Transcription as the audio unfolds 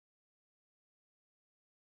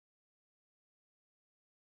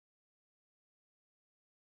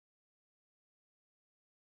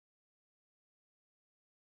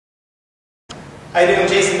How you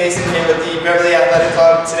doing? Jason Mason here with the Beverly Athletic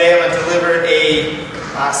Club. Today I'm going to deliver a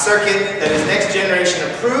circuit that is next generation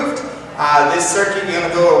approved. This circuit you're going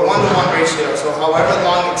to go a 1-to-1 ratio, so however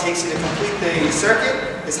long it takes you to complete the circuit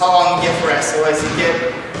is how long you get for rest. So as you get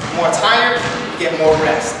more tired, you get more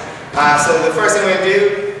rest. So the first thing we're going to do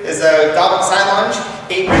is a goblet side lunge,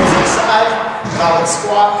 8 reps each side, goblet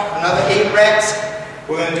squat, another 8 reps.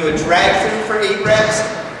 We're going to do a drag through for 8 reps.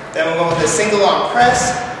 Then we're going with a single arm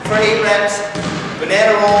press for 8 reps.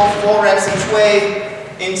 Banana roll, 4 reps each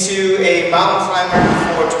way, into a mountain climber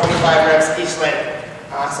for 25 reps each leg.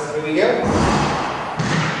 So here we go.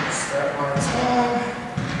 Start on time.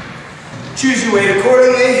 Choose your weight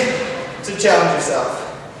accordingly to challenge yourself.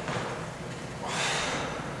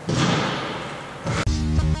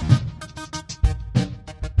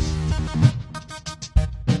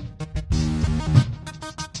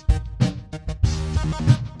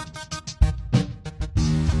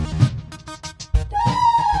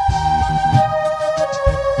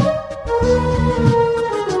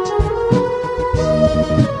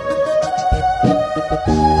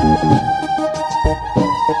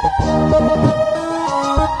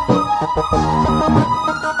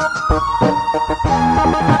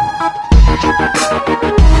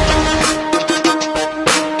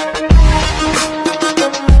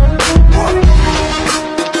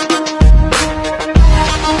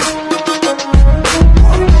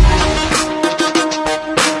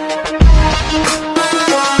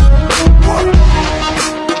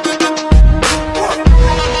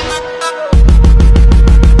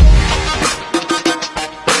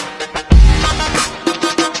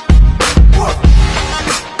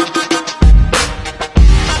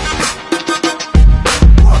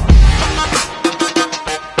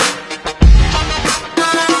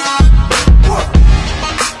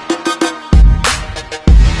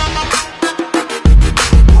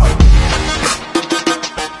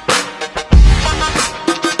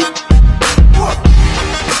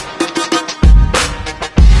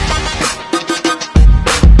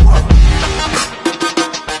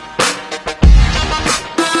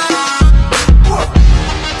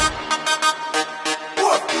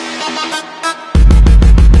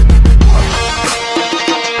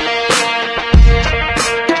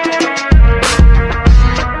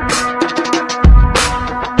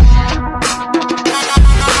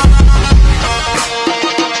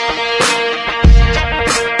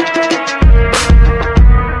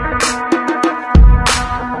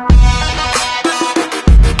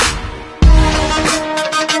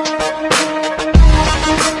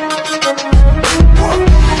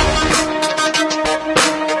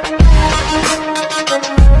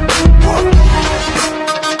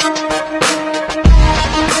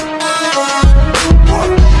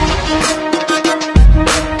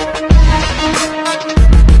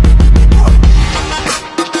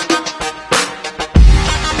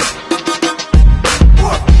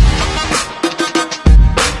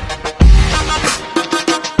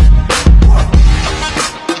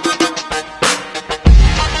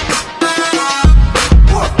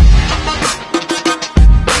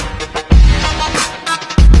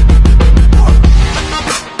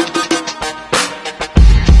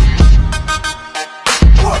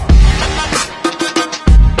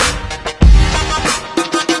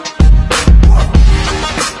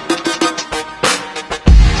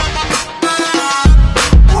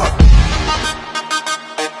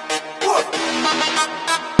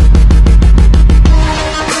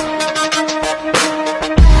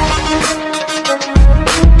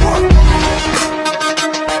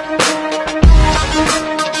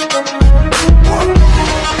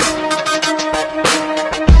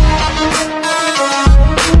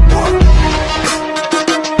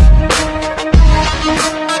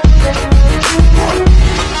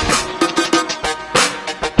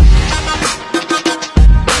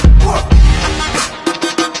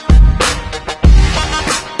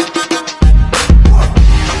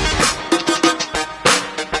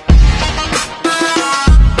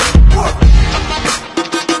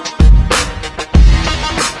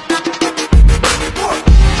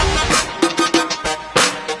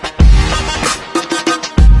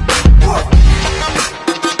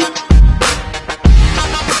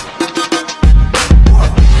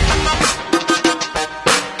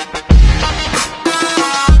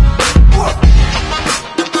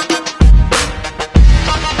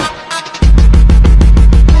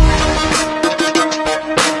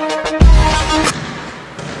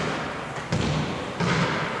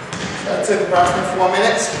 That took approximately 4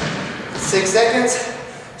 minutes, 6 seconds,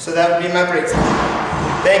 so that would be my break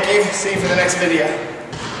time. Thank you, see you for the next video.